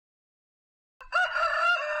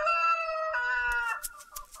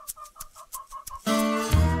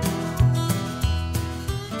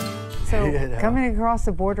So coming across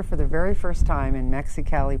the border for the very first time in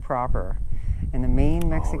Mexicali proper, in the main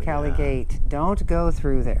Mexicali gate, don't go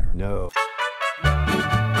through there. No.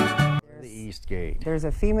 The East Gate. There's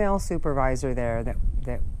a female supervisor there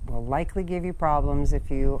that will likely give you problems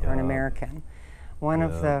if you are an American. One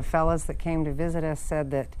of the fellas that came to visit us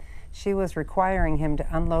said that she was requiring him to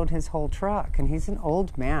unload his whole truck, and he's an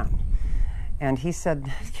old man. And he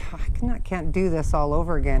said, I can't do this all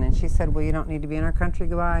over again. And she said, well, you don't need to be in our country,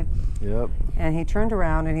 goodbye. Yep. And he turned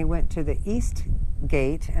around and he went to the East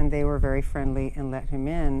Gate, and they were very friendly and let him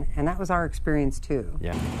in. And that was our experience too.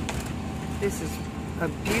 Yeah. This is a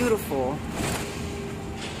beautiful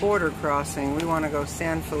border crossing. We want to go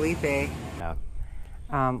San Felipe. Yeah.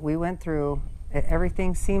 We went through,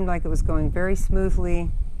 everything seemed like it was going very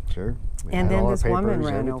smoothly. Sure. And then this woman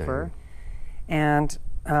ran over and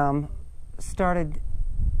started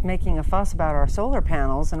making a fuss about our solar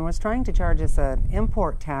panels and was trying to charge us an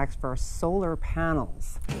import tax for our solar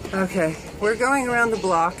panels. Okay, we're going around the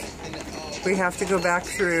block. We have to go back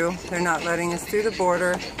through. They're not letting us through the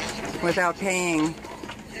border without paying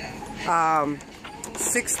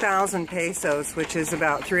 6,000 pesos, which is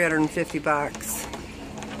about 350 bucks,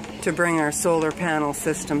 to bring our solar panel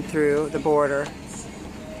system through the border.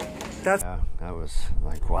 That's that was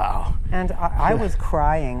like, wow. And I was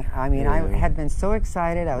crying. I mean, I had been so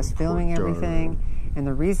excited. I was filming everything. And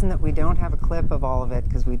the reason that we don't have a clip of all of it,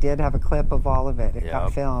 because we did have a clip of all of it, it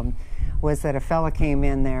got filmed, was that a fella came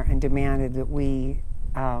in there and demanded that we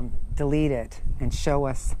delete it and show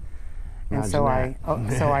us. And so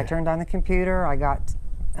I turned on the computer, I got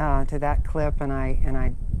to that clip, and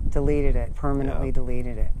I deleted it, permanently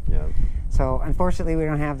deleted it. Yeah. So unfortunately we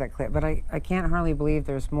don't have that clip, but I can't hardly believe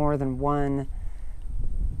there's more than one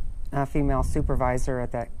female supervisor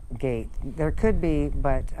at that gate. There could be,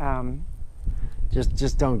 but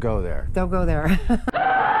just don't go there. Don't go there.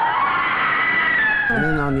 And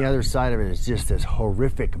then on the other side of it is just this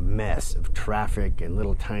horrific mess of traffic and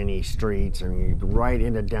little tiny streets, and right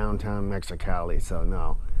into downtown Mexicali. So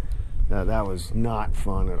no, that was not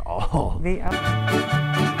fun at all.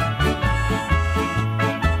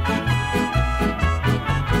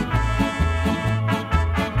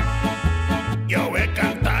 Yo voy a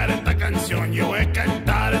cantar esta canción, yo voy a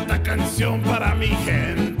cantar esta canción para mi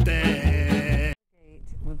gente.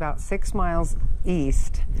 About 6 miles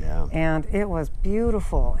east, and it was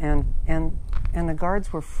beautiful, and the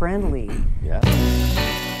guards were friendly. Yeah.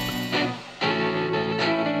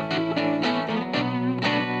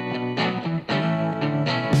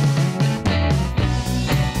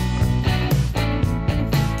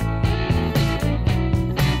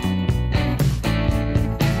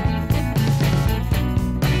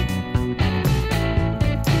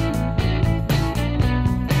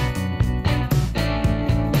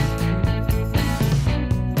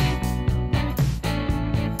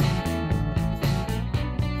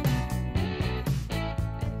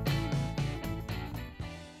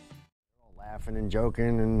 And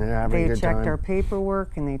joking and having a good time. They checked our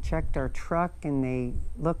paperwork, and they checked our truck, and they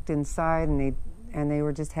looked inside, and they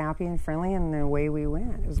were just happy and friendly, and away we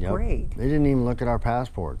went. It was great. They didn't even look at our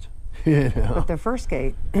passports. You know? But the first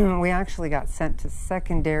gate, we actually got sent to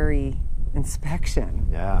secondary inspection.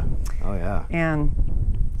 Yeah. Oh yeah. And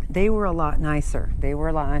they were a lot nicer. They were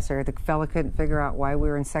a lot nicer. The fella couldn't figure out why we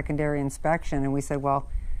were in secondary inspection, and we said, well,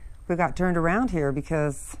 we got turned around here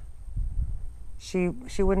because she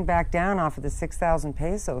wouldn't back down off of the 6,000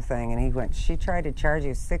 peso thing, and he went, she tried to charge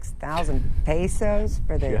you 6,000 pesos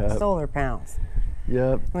for the solar panels.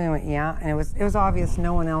 Yep. We went, yeah, and it was obvious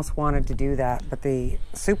no one else wanted to do that, but the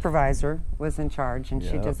supervisor was in charge, and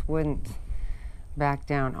she just wouldn't back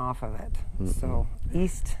down off of it. So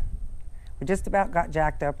east, we just about got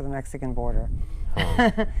jacked up with the Mexican border.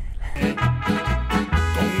 Con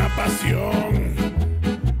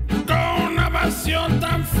una pasión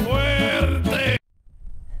tan fuerte.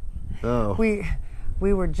 Oh.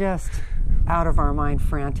 We were just out of our mind,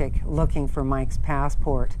 frantic, looking for Mike's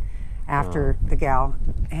passport after the gal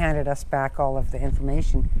handed us back all of the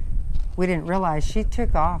information. We didn't realize she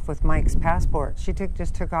took off with Mike's passport. She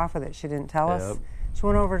just took off with it. She didn't tell us. She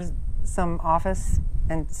went over to some office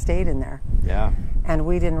and stayed in there. Yeah. And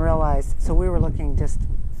we didn't realize, so we were looking just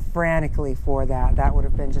frantically for that. That would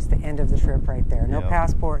have been just the end of the trip right there. No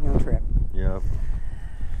passport, no trip. Yep.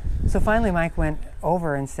 So finally Mike went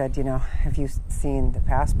over and said, you know, have you seen the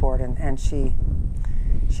passport? And she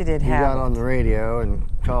did have it. He got on the radio and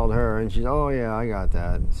called her, and she said, oh yeah, I got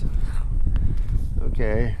that. So,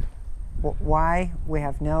 okay. Why? We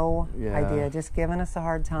have no idea. Just giving us a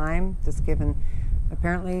hard time. Just giving,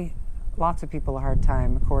 apparently, lots of people a hard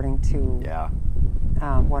time, according to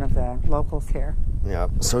one of the locals here. Yeah.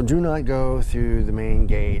 So do not go through the main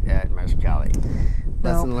gate at Mexicali.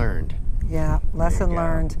 Lesson learned. Yeah, lesson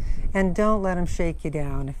learned. And don't let them shake you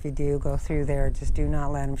down if you do go through there. Just do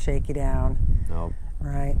not let them shake you down. Nope.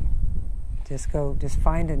 Right. Just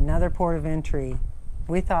find another port of entry.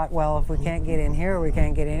 We thought, well, if we can't get in here, we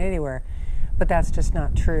can't get in anywhere. But that's just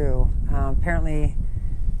not true. Apparently,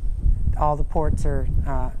 all the ports are,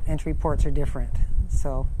 entry ports are different.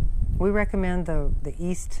 So we recommend the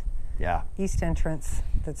east entrance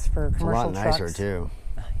that's for commercial trucks. It's a lot nicer, too.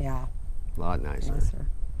 Yeah. A lot nicer.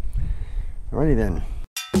 Alrighty then.